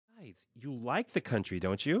You like the country,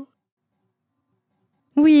 don't you?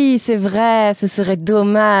 Oui, c'est vrai, ce serait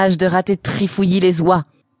dommage de rater trifouiller les oies.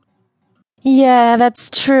 Yeah, that's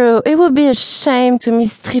true. It would be a shame to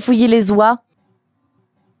miss trifouiller les oies.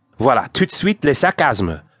 Voilà, tout de suite les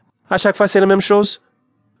sarcasmes. À chaque fois, c'est la même chose.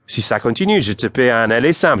 Si ça continue, je te paie un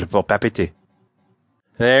aller simple pour papeter.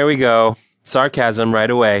 There we go. Sarcasm right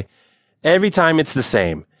away. Every time it's the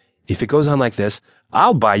same. If it goes on like this,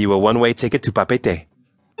 I'll buy you a one-way ticket to papeter.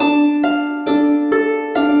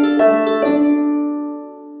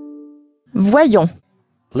 Voyons.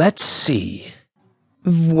 Let's see.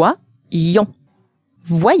 Voyons.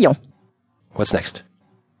 Voyons. What's next?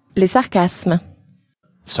 Les sarcasmes.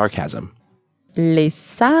 Sarcasm. Les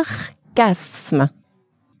sarcasmes.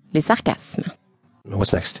 Les sarcasmes.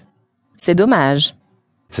 What's next? C'est dommage.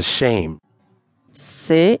 It's a shame.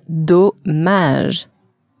 C'est dommage.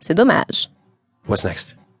 C'est dommage. What's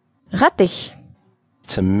next? Raté.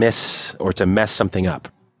 To miss or to mess something up.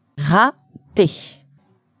 Raté.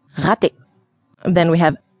 Raté. Then we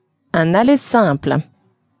have un aller simple.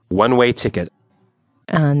 One-way ticket.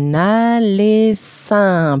 Un aller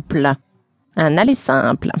simple. Un aller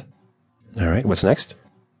simple. All right, what's next?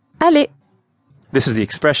 Aller. This is the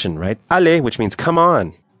expression, right? Allez, which means come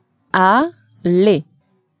on. Aller.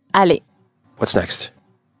 Aller. What's next?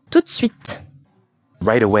 Tout de suite.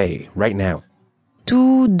 Right away, right now.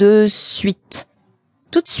 Tout de suite.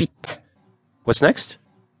 Tout de suite. What's next?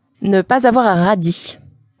 Ne pas avoir un radis.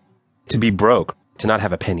 To be broke, to not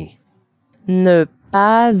have a penny. Ne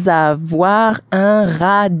pas avoir un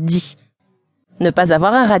radis. Ne pas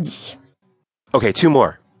avoir un radis. Okay, two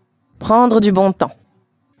more. Prendre du bon temps.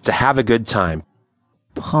 To have a good time.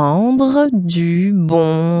 Prendre du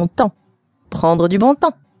bon temps. Prendre du bon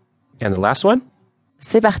temps. And the last one?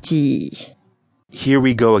 C'est parti. Here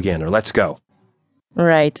we go again, or let's go.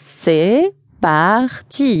 Right. C'est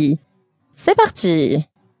parti. C'est parti.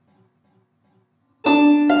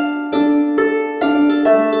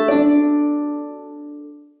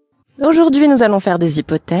 Aujourd'hui, nous allons faire des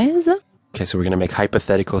hypothèses. Okay, so we're going to make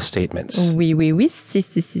hypothetical statements. Oui, oui, oui. Si.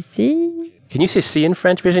 Can you say si in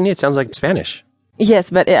French, Virginie? It sounds like Spanish. Yes,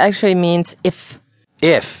 but it actually means if.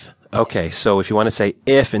 If. Okay, so if you want to say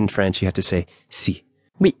if in French, you have to say si.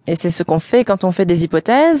 Oui, et c'est ce qu'on fait quand on fait des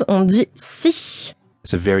hypothèses. On dit si.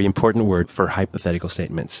 It's a very important word for hypothetical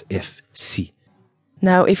statements. If, si.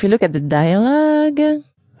 Now, if you look at the dialogue.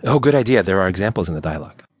 Oh, good idea. There are examples in the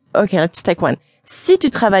dialogue. Okay, let's take one. Si tu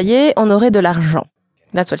travaillais, on aurait de l'argent.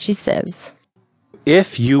 That's what she says.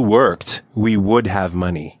 If you worked, we would have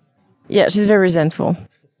money. Yeah, she's very resentful.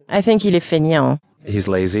 I think il est feignant. He's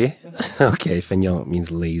lazy? Okay, feignant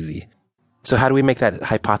means lazy. So how do we make that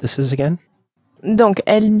hypothesis again? Donc,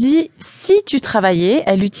 elle dit si tu travaillais,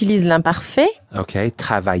 elle utilise l'imparfait. Okay,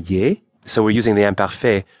 travailler. So we're using the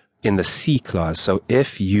imparfait in the si clause. So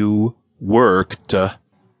if you worked.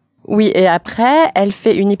 Oui, et après, elle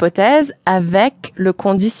fait une hypothèse avec le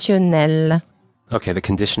conditionnel. Okay, the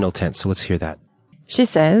conditional tense. So let's hear that. She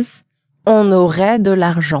says, on aurait de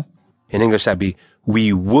l'argent. In English, that'd be,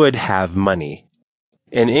 we would have money.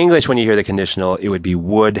 In English, when you hear the conditional, it would be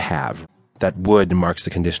would have. That would marks the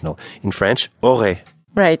conditional. In French, aurait.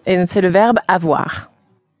 Right, and c'est le verbe avoir.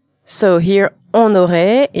 So here, on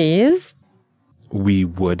aurait is... We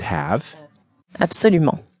would have.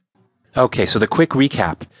 Absolument. Okay, so the quick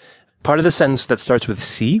recap. Part of the sentence that starts with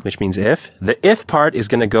si, which means if, the if part is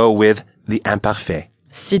going to go with the imparfait.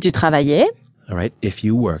 Si tu travaillais. All right, if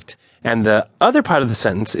you worked. And the other part of the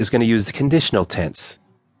sentence is going to use the conditional tense.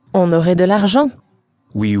 On aurait de l'argent.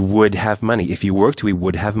 We would have money. If you worked, we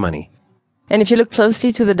would have money. And if you look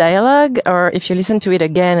closely to the dialogue, or if you listen to it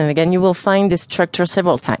again and again, you will find this structure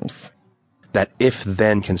several times. That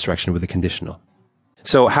if-then construction with the conditional.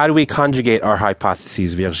 So how do we conjugate our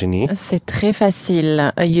hypotheses, Virginie? C'est très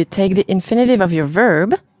facile. You take the infinitive of your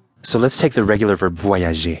verb. So let's take the regular verb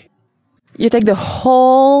voyager. You take the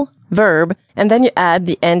whole verb, and then you add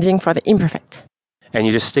the ending for the imperfect. And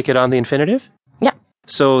you just stick it on the infinitive? Yeah.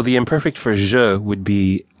 So the imperfect for je would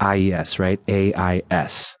be AIS, right?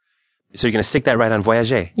 A-I-S. So you're going to stick that right on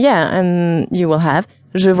voyager. Yeah, and you will have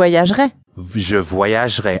je voyagerai. Je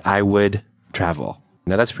voyagerai. I would travel.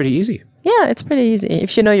 Now that's pretty easy. Yeah, it's pretty easy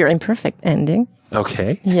if you know your imperfect ending.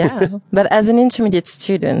 Okay. Yeah. But as an intermediate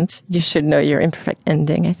student, you should know your imperfect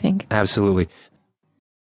ending, I think. Absolutely.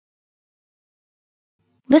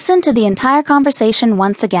 Listen to the entire conversation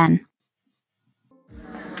once again.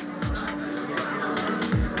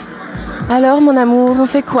 Alors, mon amour, on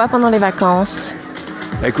fait quoi pendant les vacances?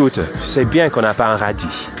 Écoute, tu sais bien qu'on n'a pas un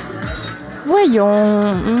radis.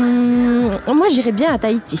 Voyons. Moi, j'irais bien à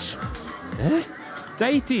Tahiti. Hein?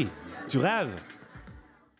 Tahiti, tu rêves?